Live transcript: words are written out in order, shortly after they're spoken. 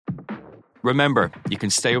Remember, you can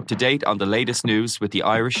stay up to date on the latest news with the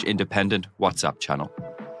Irish Independent WhatsApp channel.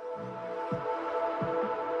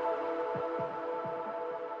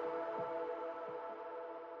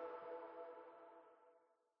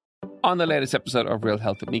 On the latest episode of Real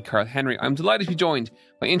Health with me, Carl Henry, I'm delighted to be joined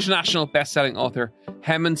by international best-selling author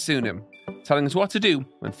Hemant Sunim, telling us what to do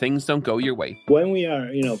when things don't go your way. When we are,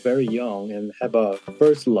 very young and have a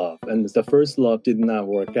first love, and the first love did not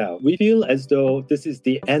work out, we feel as though this is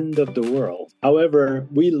the end of the world. However,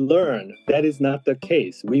 we learn that is not the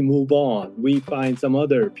case. We move on. We find some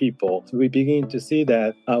other people. So we begin to see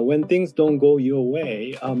that when things don't go your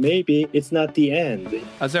way, maybe it's not the end.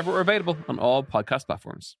 As ever, we're available on all podcast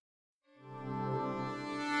platforms.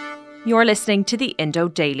 You're listening to the Indo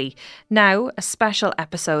Daily. Now, a special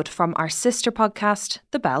episode from our sister podcast,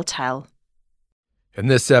 The Bell Tell. In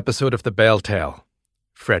this episode of The Bell Tell,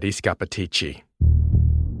 Freddie Scappaticci.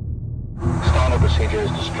 Standard procedure is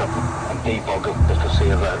to strip them and debug them just to see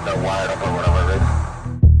if they're wired up or whatever,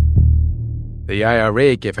 right? The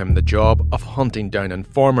IRA gave him the job of hunting down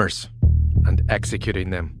informers and executing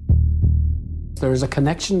them. There is a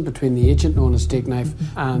connection between the agent known as Stakeknife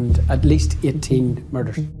and at least 18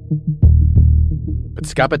 murders. But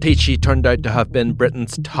Scappaticci turned out to have been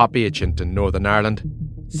Britain's top agent in Northern Ireland,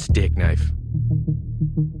 Stakeknife.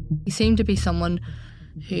 He seemed to be someone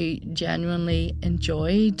who genuinely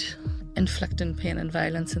enjoyed inflicting pain and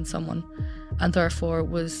violence in someone, and therefore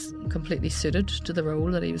was completely suited to the role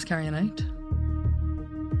that he was carrying out.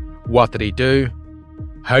 What did he do?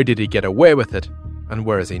 How did he get away with it? And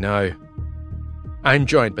where is he now? I'm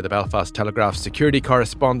joined by the Belfast Telegraph security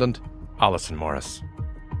correspondent, Alison Morris.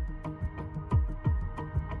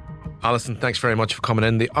 Alison, thanks very much for coming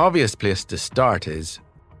in. The obvious place to start is,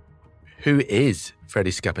 who is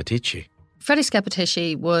Freddie Scappaticci? Freddie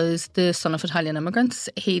Scappaticci was the son of Italian immigrants.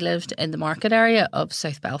 He lived in the market area of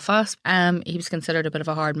South Belfast. He was considered a bit of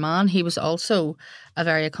a hard man. He was also a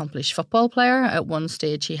very accomplished football player. At one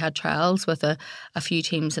stage, he had trials with a few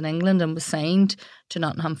teams in England and was signed to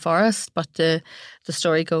Nottingham Forest. But the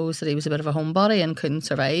story goes that he was a bit of a homebody and couldn't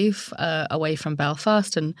survive away from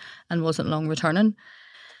Belfast and wasn't long returning.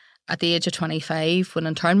 At the age of 25, when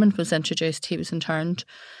internment was introduced, he was interned.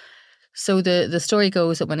 So the story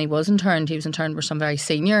goes that when he was interned with some very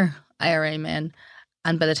senior IRA men.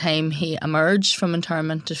 And by the time he emerged from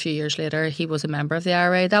internment a few years later, he was a member of the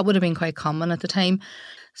IRA. That would have been quite common at the time.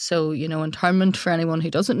 So, internment, for anyone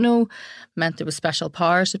who doesn't know, meant there was special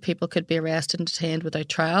powers that people could be arrested and detained without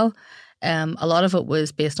trial. A lot of it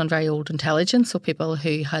was based on very old intelligence. So people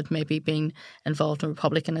who had maybe been involved in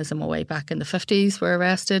republicanism way back in the 50s were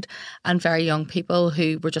arrested, and very young people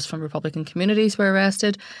who were just from Republican communities were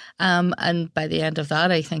arrested. And by the end of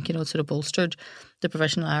that, I think, it sort of bolstered the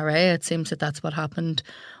provisional IRA. It seems that that's what happened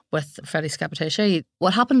with Freddie Scappaticci.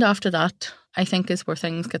 What happened after that, I think, is where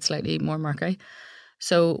things get slightly more murky.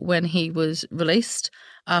 So when he was released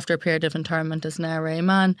after a period of internment as an IRA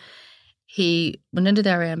man, he went into the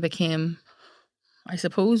IRA and became, I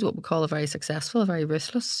suppose, what we call a very successful, a very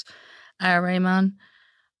ruthless IRA man.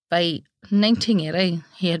 By 1980,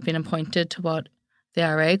 he had been appointed to what the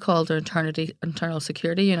IRA called their Internal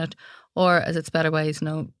Security Unit, or as it's otherwise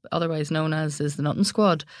known as is the Nutting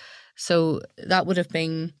Squad. So that would have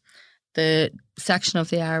been the section of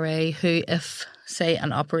the IRA who, if, say,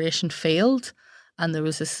 an operation failed and there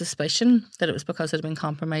was a suspicion that it was because it had been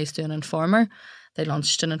compromised to an informer, they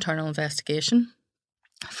launched an internal investigation.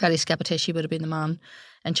 Freddie Scappaticci would have been the man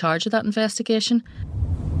in charge of that investigation.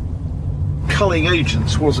 Culling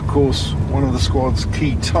agents was, of course, one of the squad's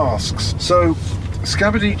key tasks. So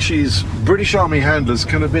Scappaticci's British Army handlers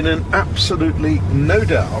can have been in absolutely no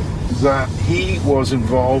doubt that he was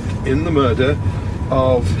involved in the murder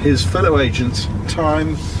of his fellow agents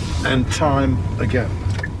time and time again.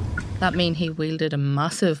 That meant he wielded a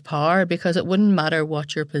massive power, because it wouldn't matter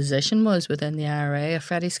what your position was within the IRA. If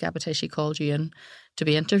Freddie Scappaticci called you in to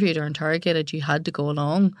be interviewed or interrogated, you had to go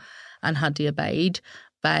along and had to abide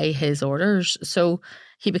by his orders. So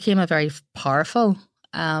he became a very powerful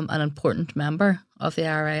and important member of the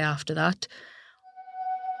IRA after that.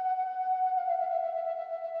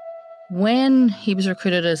 When he was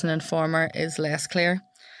recruited as an informer is less clear.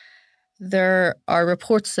 There are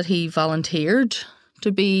reports that he volunteered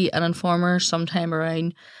to be an informer sometime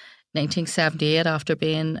around 1978 after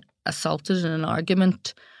being assaulted in an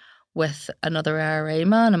argument with another IRA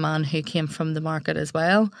man, a man who came from the market as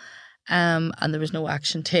well. And there was no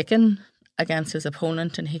action taken against his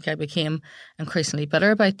opponent, and he became increasingly bitter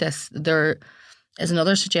about this. There is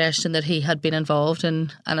another suggestion that he had been involved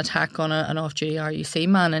in an attack on an off-duty RUC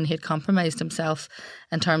man, and he had compromised himself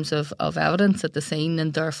in terms of evidence at the scene,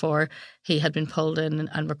 and therefore he had been pulled in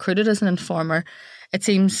and recruited as an informer. It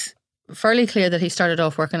seems fairly clear that he started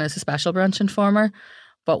off working as a special branch informer,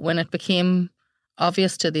 but when it became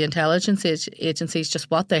obvious to the intelligence agencies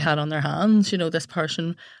just what they had on their hands, this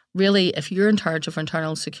person really, if you're in charge of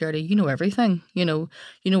internal security, you know everything. You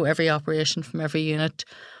know every operation from every unit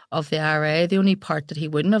of the IRA. The only part that he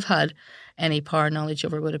wouldn't have had any power knowledge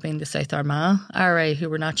over would have been the South Armagh IRA, who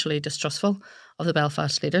were naturally distrustful of the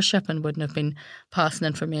Belfast leadership and wouldn't have been passing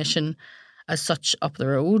information as such up the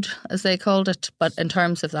road, as they called it. But in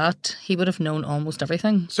terms of that, he would have known almost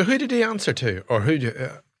everything. So who did he answer to, or who?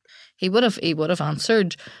 He would have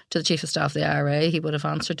answered to the Chief of Staff of the IRA, he would have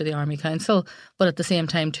answered to the Army Council, but at the same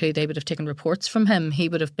time too, they would have taken reports from him. He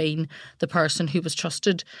would have been the person who was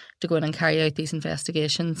trusted to go in and carry out these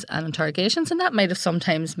investigations and interrogations, and that might have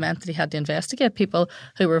sometimes meant that he had to investigate people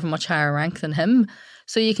who were of a much higher rank than him.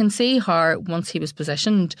 So you can see how once he was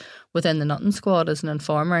positioned within the Nutton Squad as an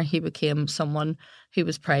informer, he became someone who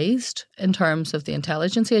was praised in terms of the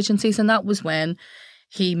intelligence agencies, and that was when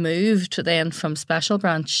he moved then from Special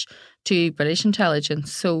Branch to British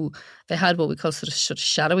Intelligence. So they had what we call sort of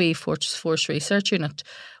shadowy force research unit,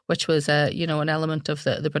 which was an element of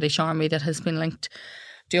the British Army that has been linked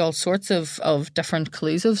to all sorts of different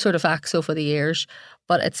collusive sort of acts over the years.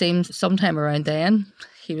 But it seems sometime around then,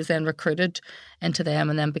 he was then recruited into them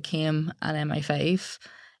and then became an MI5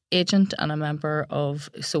 agent and a member of,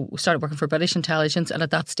 so started working for British Intelligence, and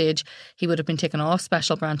at that stage he would have been taken off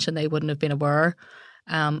Special Branch and they wouldn't have been aware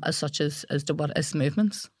as such as to what his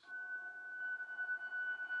movements.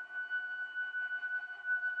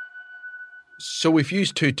 So we've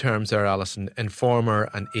used two terms there, Alison, informer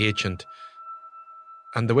and agent.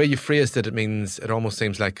 And the way you phrased it, it means it almost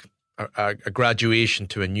seems like a graduation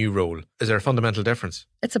to a new role. Is there a fundamental difference?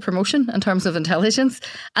 It's a promotion in terms of intelligence.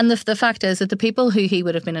 And the fact is that the people who he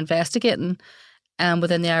would have been investigating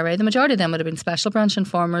within the IRA, the majority of them would have been special branch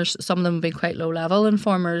informers. Some of them would have been quite low-level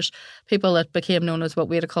informers, people that became known as what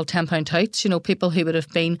we would have called 10-pound touts, people who would have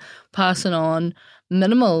been passing on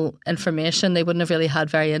minimal information. They wouldn't have really had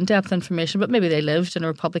very in-depth information, but maybe they lived in a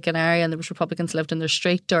Republican area and there was Republicans lived in their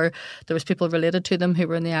street, or there was people related to them who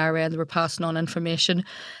were in the IRA and they were passing on information.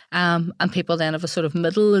 And people then of a sort of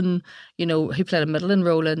middle and, who played a middling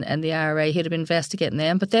role in the IRA, he'd have been investigating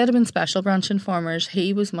them, but they'd have been special branch informers.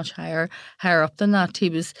 He was much higher up than that. He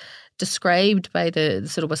was described by the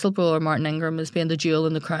sort of whistleblower Martin Ingram as being the jewel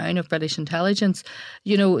in the crown of British intelligence.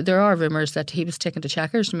 There are rumours that he was taken to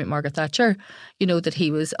Chequers to meet Margaret Thatcher, that he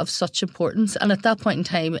was of such importance. And at that point in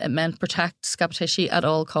time, it meant protect Scappaticci at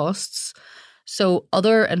all costs. So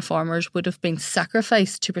other informers would have been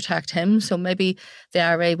sacrificed to protect him. So maybe the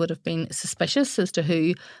IRA would have been suspicious as to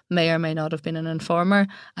who may or may not have been an informer,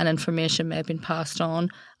 and information may have been passed on,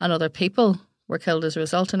 and other people were killed as a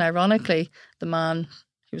result. And ironically, the man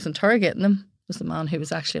who was interrogating them was the man who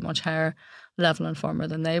was actually a much higher level informer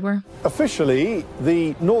than they were. Officially,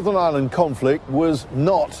 the Northern Ireland conflict was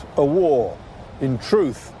not a war. In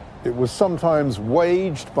truth, it was sometimes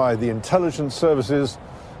waged by the intelligence services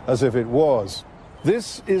as if it was.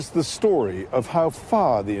 This is the story of how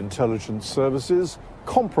far the intelligence services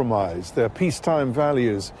compromised their peacetime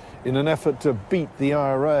values in an effort to beat the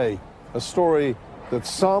IRA, a story that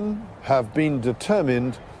some have been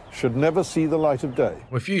determined should never see the light of day.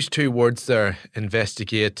 We've used two words there,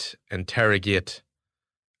 investigate, interrogate.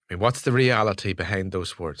 What's the reality behind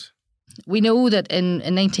those words? We know that in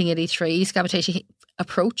 1983, Scappaticci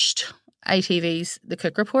approached ITV's The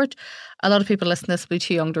Cook Report. A lot of people listening to this will be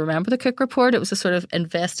too young to remember The Cook Report. It was a sort of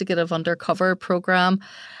investigative undercover programme,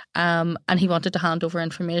 and he wanted to hand over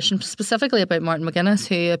information specifically about Martin McGuinness,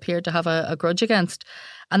 who appeared to have a grudge against.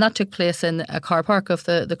 And that took place in a car park of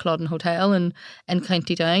the Culloden Hotel in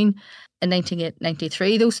County Down. In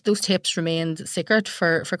 1993, those tapes remained secret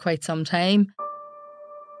for quite some time.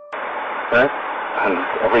 Yeah, and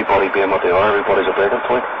everybody being what they are, everybody's a breaking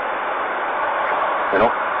point.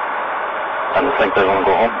 And they think they're going to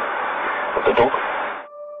go home, but they don't.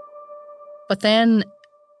 But then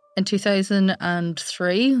in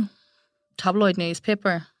 2003, tabloid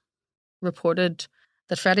newspaper reported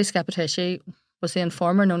that Freddie Scappaticci was the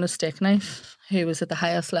informer known as Stakeknife, who was at the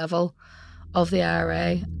highest level of the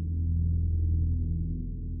IRA.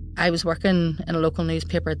 I was working in a local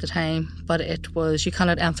newspaper at the time, but it was, you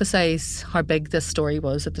cannot emphasise how big this story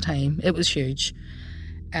was at the time. It was huge.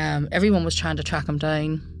 Everyone was trying to track him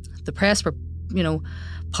down. The press were,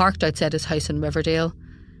 parked outside his house in Riverdale.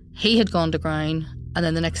 He had gone to ground, and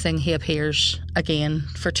then the next thing he appears again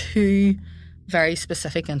for two very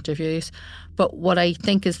specific interviews. But what I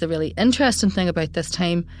think is the really interesting thing about this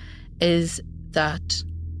time is that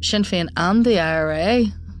Sinn Féin and the IRA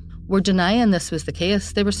were denying this was the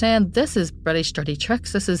case. They were saying this is British dirty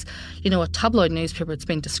tricks. This is, a tabloid newspaper. It's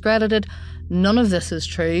been discredited. None of this is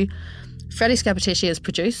true. Freddie Scappaticci is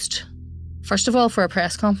produced, first of all, for a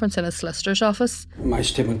press conference in his solicitor's office. My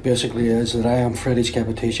statement basically is that I am Freddie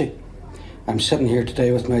Scappaticci. I'm sitting here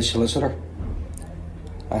today with my solicitor.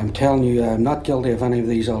 I'm telling you I'm not guilty of any of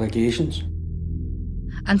these allegations.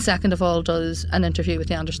 And second of all, does an interview with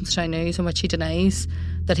the Andersonstown News in which he denies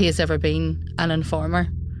that he has ever been an informer.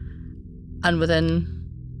 And within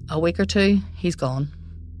a week or two, he's gone.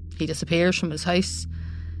 He disappears from his house.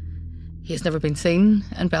 He has never been seen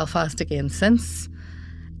in Belfast again since.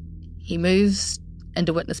 He moves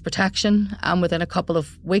into witness protection, and within a couple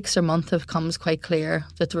of weeks or months it becomes quite clear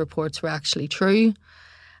that the reports were actually true.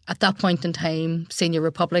 At that point in time, senior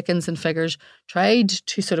Republicans and figures tried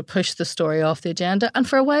to sort of push the story off the agenda, and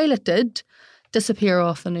for a while it did disappear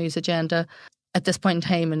off the news agenda. At this point in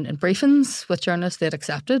time, in briefings with journalists, they had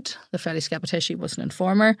accepted that Freddie Scappaticci was an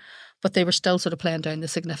informer, but they were still sort of playing down the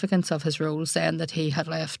significance of his role, saying that he had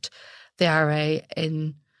left the IRA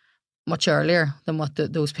in much earlier than what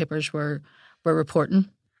those papers were reporting.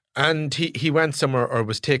 And he went somewhere, or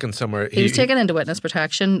was taken somewhere. He was taken into witness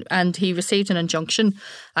protection, and he received an injunction,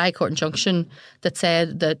 a High Court injunction, that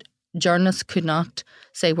said that journalists could not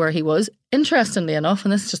say where he was. Interestingly enough,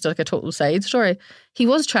 and this is just like a total side story, he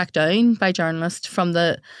was tracked down by journalists from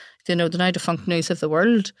the now defunct News of the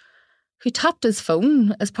World, who tapped his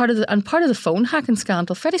phone as part of the phone hacking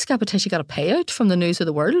scandal. Freddie Scappaticci got a payout from the News of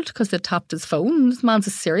the World because they tapped his phone. This man's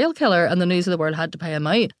a serial killer, and the News of the World had to pay him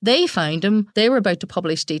out. They found him. They were about to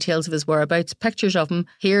publish details of his whereabouts, pictures of him.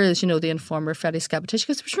 Here is, the informer Freddie Scappaticci,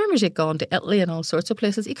 because there was rumours he'd gone to Italy and all sorts of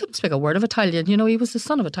places. He couldn't speak a word of Italian. He was the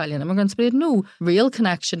son of Italian immigrants, but he had no real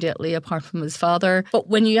connection to Italy apart from his father. But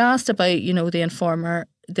when you asked about, the informer,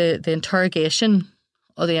 the interrogation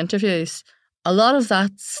or the interviews, a lot of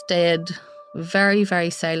that stayed very,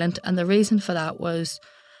 very silent. And the reason for that was,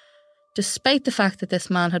 despite the fact that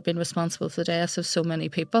this man had been responsible for the deaths of so many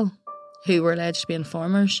people who were alleged to be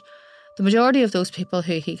informers, the majority of those people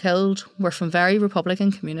who he killed were from very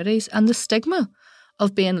Republican communities, and the stigma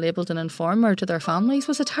of being labelled an informer to their families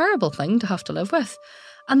was a terrible thing to have to live with.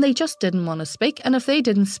 And they just didn't want to speak. And if they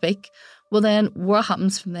didn't speak, well then, what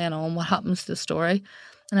happens from then on? What happens to the story?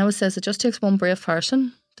 And I always says it just takes one brave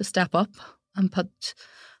person to step up and put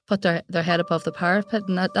their head above the parapet,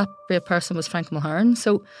 and that brave person was Frank Mulhern.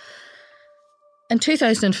 So in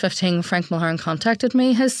 2015, Frank Mulhern contacted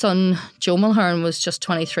me. His son, Joe Mulhern, was just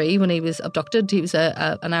 23 when he was abducted. He was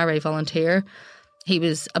an IRA volunteer. He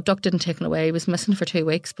was abducted and taken away. He was missing for 2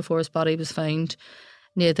 weeks before his body was found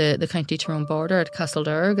near the County Tyrone border at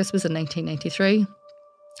Castlederg. This was in 1993.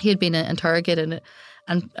 He had been interrogated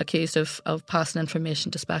and accused of passing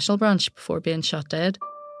information to Special Branch before being shot dead.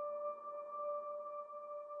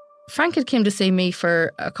 Frank had came to see me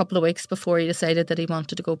for a couple of weeks before he decided that he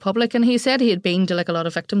wanted to go public, and he said he had been to a lot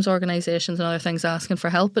of victims' organisations and other things asking for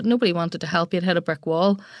help, but nobody wanted to help. He had hit a brick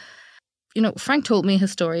wall. Frank told me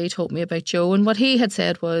his story. He told me about Joe, and what he had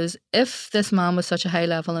said was, if this man was such a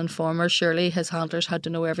high-level informer, surely his handlers had to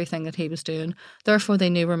know everything that he was doing. Therefore, they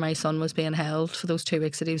knew where my son was being held for those 2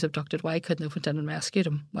 weeks that he was abducted. Why couldn't they have went in and rescued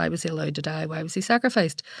him? Why was he allowed to die? Why was he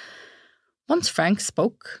sacrificed? Once Frank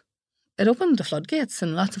spoke, it opened the floodgates,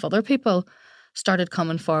 and lots of other people started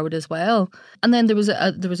coming forward as well. And then there was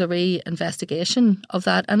a re-investigation of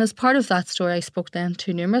that. And as part of that story, I spoke then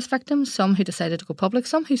to numerous victims, some who decided to go public,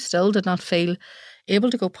 some who still did not feel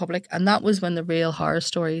able to go public. And that was when the real horror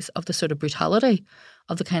stories of the sort of brutality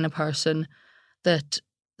of the kind of person that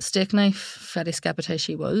Stakeknife Freddie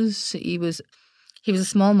Scappaticci was. He was a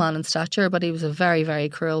small man in stature, but he was a very, very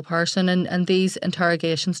cruel person. And these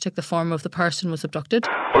interrogations took the form of the person was abducted.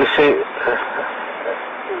 Well, you see,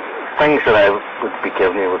 things that I would be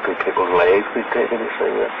giving you would be people's lives we'd taken, you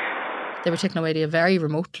see. They were taken away to a very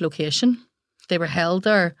remote location. They were held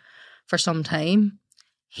there for some time.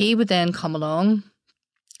 He would then come along.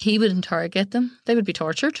 He would interrogate them. They would be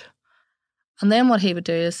tortured. And then what he would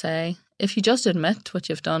do is say, if you just admit what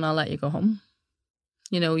you've done, I'll let you go home.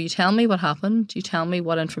 You tell me what happened. You tell me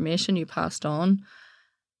what information you passed on,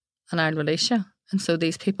 and I'll release you. And so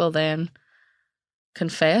these people then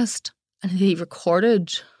confessed, and he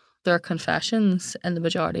recorded their confessions in the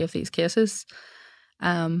majority of these cases.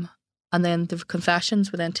 And then the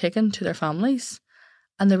confessions were then taken to their families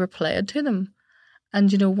and they were played to them.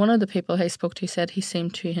 And, one of the people I spoke to said he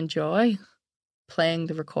seemed to enjoy playing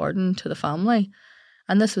the recording to the family.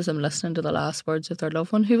 And this was him listening to the last words of their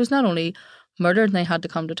loved one, who was not only murdered, and they had to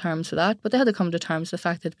come to terms with that. But they had to come to terms with the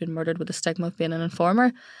fact that they'd been murdered with the stigma of being an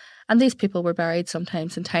informer. And these people were buried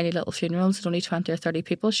sometimes in tiny little funerals that only 20 or 30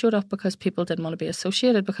 people showed up, because people didn't want to be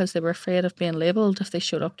associated, because they were afraid of being labelled if they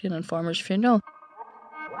showed up to an informer's funeral.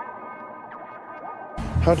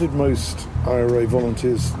 How did most IRA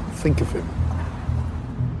volunteers think of him?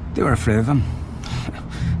 They were afraid of him.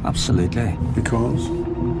 Absolutely. Because?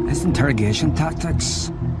 His interrogation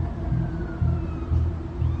tactics.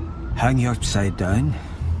 Hang you upside down.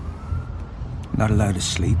 Not allowed to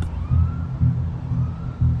sleep.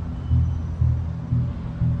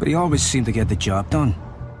 But he always seemed to get the job done.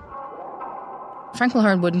 Frank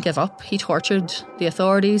Mulhern wouldn't give up. He tortured the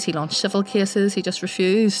authorities, he launched civil cases, he just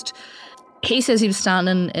refused. He says he was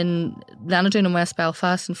standing in Lenadoon in West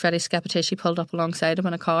Belfast and Freddie Scappaticci pulled up alongside him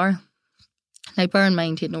in a car. Now, bear in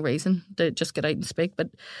mind, he had no reason to just get out and speak, but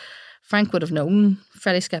Frank would have known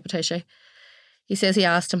Freddie Scappaticci. He says he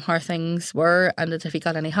asked him how things were and that if he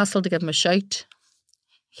got any hassle to give him a shout.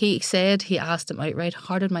 He said he asked him outright,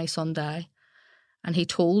 how did my son die? And he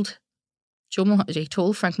told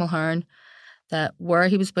Frank Mulhern that when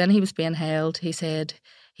he was being held, he said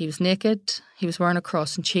he was naked, he was wearing a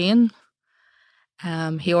cross and chain.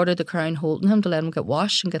 He ordered the Crown holding him to let him get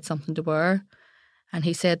washed and get something to wear. And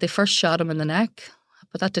he said they first shot him in the neck,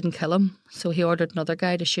 but that didn't kill him. So he ordered another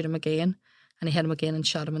guy to shoot him again, and he hit him again and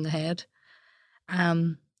shot him in the head.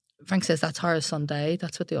 Frank says that's how his son died.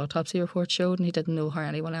 That's what the autopsy report showed, and he didn't know how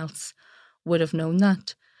anyone else would have known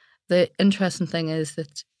that. The interesting thing is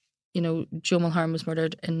that, Joe Mulhern was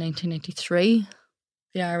murdered in 1993.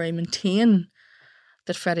 The IRA maintain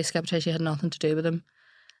that Freddie Scappaticci had nothing to do with him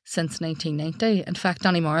since 1990. In fact,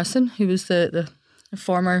 Danny Morrison, who was the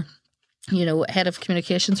former, head of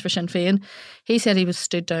communications for Sinn Féin, he said he was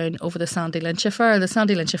stood down over the Sandy Lynch affair. The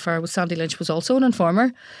Sandy Lynch affair was Sandy Lynch was also an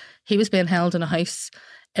informer. He was being held in a house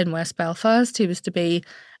in West Belfast. He was to be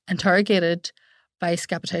interrogated by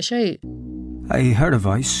Scappaticci. I heard a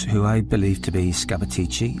voice who I believed to be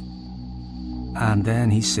Scappaticci. And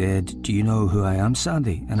then he said, do you know who I am,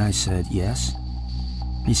 Sandy? And I said, yes.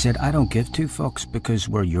 He said, I don't give two fucks because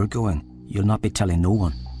where you're going, you'll not be telling no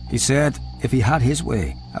one. He said, if he had his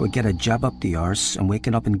way, I would get a jab up the arse and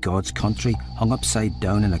waking up in God's country, hung upside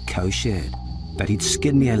down in a cowshed, that he'd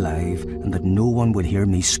skin me alive and that no one would hear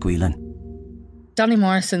me squealing. Danny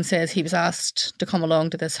Morrison says he was asked to come along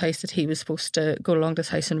to this house, that he was supposed to go along to this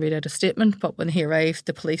house and read out a statement, but when he arrived,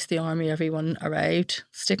 the police, the army, everyone arrived.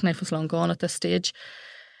 Stakeknife was long gone at this stage.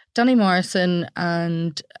 Danny Morrison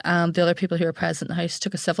and the other people who were present in the house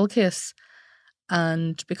took a civil case,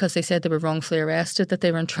 and because they said they were wrongfully arrested, that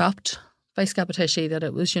they were entrapped by Scappaticci, that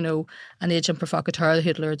it was, an agent provocateur who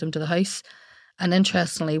had lured them to the house. And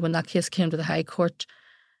interestingly, when that case came to the High Court,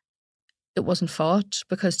 it wasn't fought,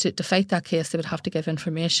 because to fight that case, they would have to give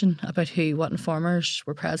information about what informers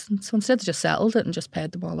were present. So instead, they just settled it and just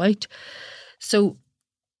paid them all out. So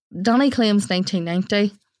Danny claims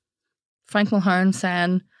 1990. Frank Mulhern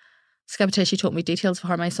saying, Scappaticci told me details of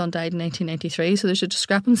how my son died in 1993. So there's a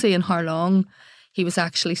discrepancy in how long he was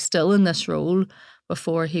actually still in this role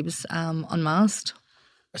before he was unmasked.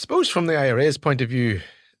 I suppose from the IRA's point of view,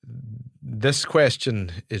 this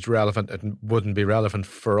question is relevant and wouldn't be relevant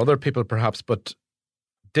for other people perhaps, but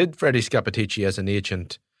did Freddie Scappaticci as an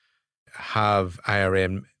agent have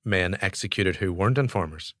IRA men executed who weren't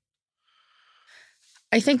informers?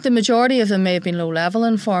 I think the majority of them may have been low-level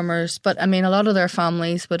informers, but I mean, a lot of their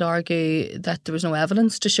families would argue that there was no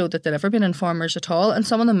evidence to show that they'd ever been informers at all, and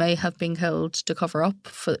some of them may have been killed to cover up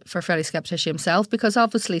for Freddie Scappaticci himself, because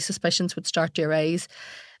obviously suspicions would start to arise.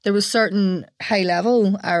 There was certain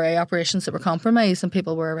high-level IRA operations that were compromised and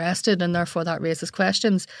people were arrested, and therefore that raises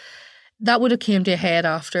questions. That would have came to a head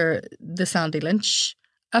after the Sandy Lynch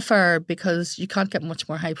affair, because you can't get much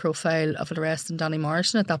more high profile of an arrest than Danny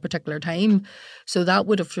Morrison at that particular time. So that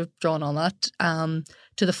would have drawn all that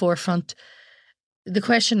to the forefront. The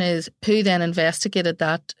question is, who then investigated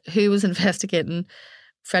that? Who was investigating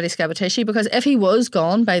Freddie Scappaticci? Because if he was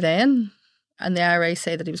gone by then, and the IRA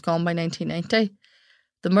say that he was gone by 1990,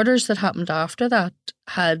 the murders that happened after that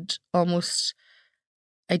had almost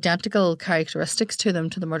identical characteristics to them,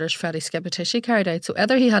 to the murders Freddie Scappaticci carried out. So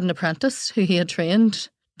either he had an apprentice who he had trained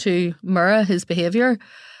to mirror his behaviour,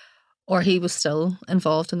 or he was still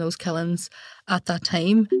involved in those killings at that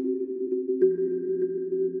time.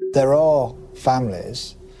 There are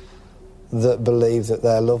families that believe that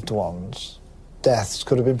their loved ones' deaths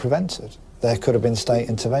could have been prevented. There could have been state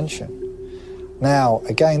intervention. Now,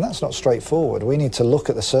 again, that's not straightforward. We need to look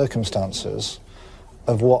at the circumstances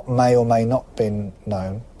of what may or may not have been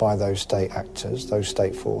known by those state actors, those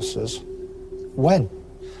state forces. When?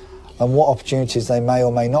 and what opportunities they may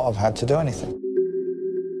or may not have had to do anything.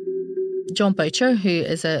 John Boucher, who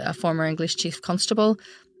is a former English Chief Constable,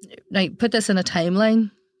 now put this in a timeline.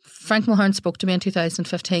 Frank Mulhern spoke to me in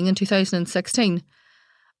 2015. In 2016,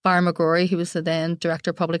 Barry McGrory, who was the then Director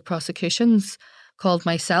of Public Prosecutions, called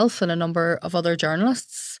myself and a number of other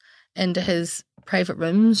journalists into his private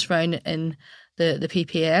rooms round in the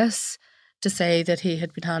PPS to say that he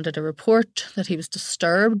had been handed a report, that he was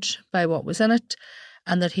disturbed by what was in it,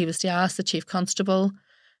 and that he was to ask the Chief Constable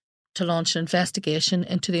to launch an investigation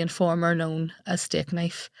into the informer known as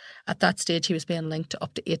Stakeknife. At that stage, he was being linked to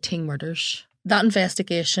up to 18 murders. That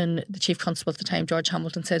investigation, the Chief Constable at the time, George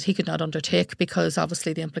Hamilton, said he could not undertake because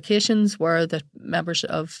obviously the implications were that members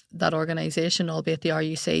of that organisation, albeit the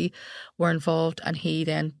RUC, were involved, and he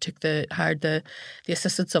then hired the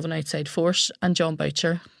assistance of an outside force, and John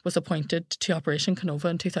Boucher was appointed to Operation Canova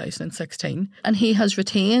in 2016. And he has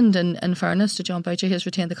retained, in fairness to John Boucher, he has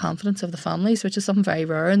retained the confidence of the families, which is something very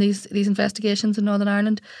rare in these investigations in Northern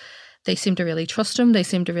Ireland. They seem to really trust him. They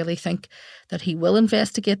seem to really think that he will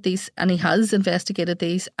investigate these, and he has investigated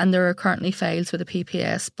these, and there are currently files with the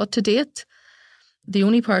PPS. But to date, the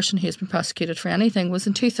only person who has been prosecuted for anything was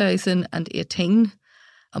in 2018,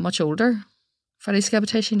 a much older Freddie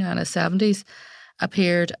Scappaticci, now in his 70s,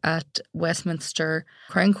 appeared at Westminster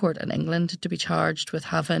Crown Court in England to be charged with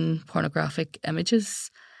having pornographic images.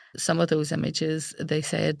 Some of those images, they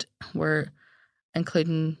said, were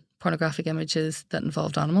including pornographic images that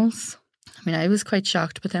involved animals. I mean, I was quite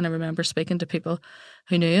shocked, but then I remember speaking to people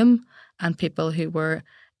who knew him and people who were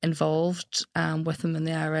involved with him in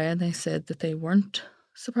the IRA, and they said that they weren't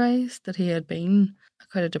surprised that he had been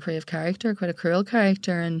quite a depraved character, quite a cruel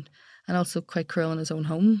character, and also quite cruel in his own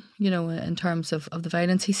home, you know, in terms of the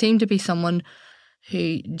violence. He seemed to be someone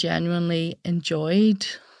who genuinely enjoyed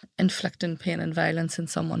inflicting pain and violence in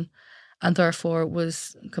someone, and therefore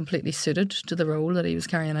was completely suited to the role that he was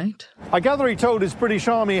carrying out. I gather he told his British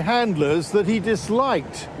Army handlers that he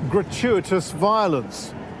disliked gratuitous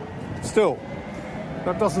violence. Still,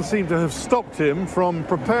 that doesn't seem to have stopped him from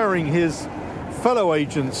preparing his fellow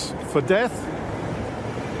agents for death,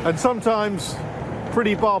 and sometimes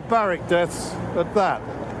pretty barbaric deaths at that.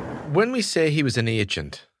 When we say he was an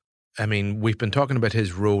agent, I mean, we've been talking about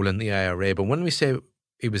his role in the IRA, but when we say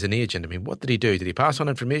he was an agent, I mean, what did he do? Did he pass on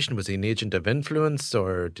information? Was he an agent of influence,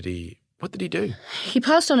 or what did he do? He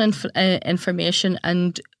passed on information,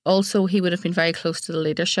 and also he would have been very close to the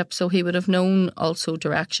leadership, so he would have known also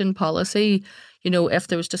direction, policy. You know, if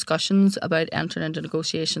there was discussions about entering into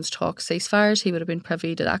negotiations, talks, ceasefires, he would have been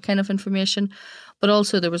privy to that kind of information. But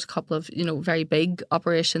also there was a couple of, you know, very big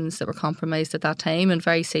operations that were compromised at that time, and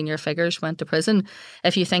very senior figures went to prison.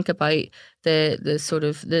 If you think about the sort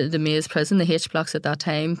of the Maze prison, the H blocks at that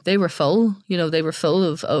time, they were full. You know, they were full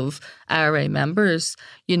of IRA members.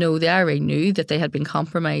 You know, the IRA knew that they had been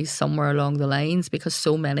compromised somewhere along the lines because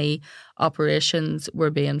so many operations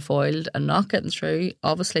were being foiled and not getting through.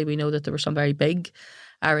 Obviously, we know that there were some very big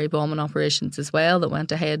IRA bombing operations as well that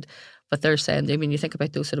went ahead. But they're saying, I mean, you think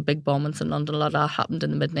about those sort of big bombings in London, a lot of that happened in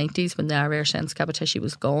the mid-90s when the IRA saying Scappaticci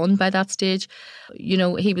was gone by that stage. You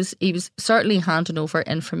know, he was certainly handing over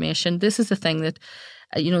information. This is the thing that,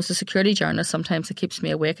 you know, as a security journalist, sometimes it keeps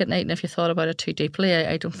me awake at night. And if you thought about it too deeply,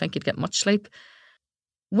 I don't think you'd get much sleep.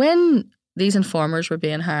 When these informers were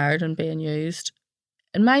being hired and being used,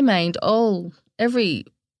 in my mind, every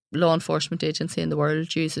law enforcement agency in the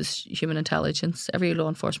world uses human intelligence. Every law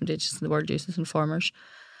enforcement agency in the world uses informers.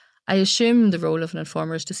 I assume the role of an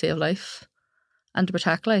informer is to save life and to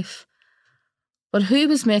protect life. But who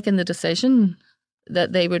was making the decision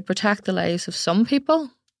that they would protect the lives of some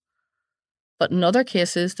people, but in other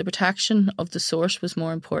cases the protection of the source was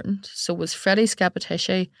more important? So was Freddie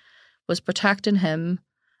Scappaticci was protecting him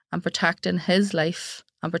and protecting his life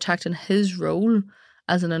and protecting his role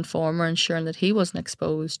as an informer, ensuring that he wasn't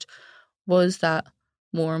exposed? Was that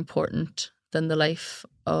more important than the life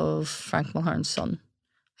of Frank Mulhern's son?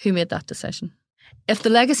 Who made that decision? If the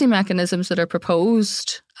legacy mechanisms that are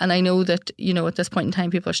proposed, and I know that, you know, at this point in time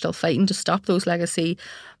people are still fighting to stop those legacy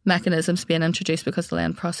mechanisms being introduced because they'll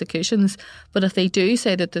end prosecutions, but if they do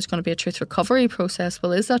say that there's going to be a truth recovery process,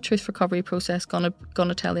 well, is that truth recovery process going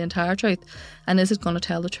to tell the entire truth? And is it going to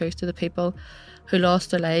tell the truth to the people who lost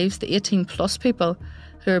their lives, the 18 plus people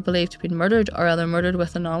who are believed to have been murdered, or are they murdered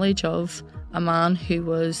with the knowledge of a man who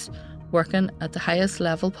was working at the highest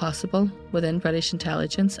level possible within British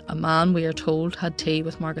intelligence, a man we are told had tea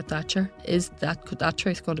with Margaret Thatcher? Could that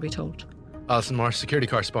truth going to be told? Alison Marsh, security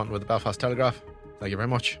correspondent with the Belfast Telegraph. Thank you very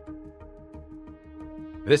much.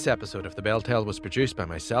 This episode of The Bell Tale was produced by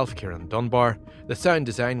myself, Kieran Dunbar. The sound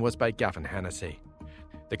design was by Gavin Hennessy.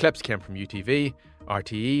 The clips came from UTV,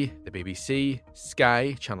 RTE, the BBC,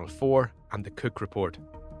 Sky, Channel 4 and the Cook Report.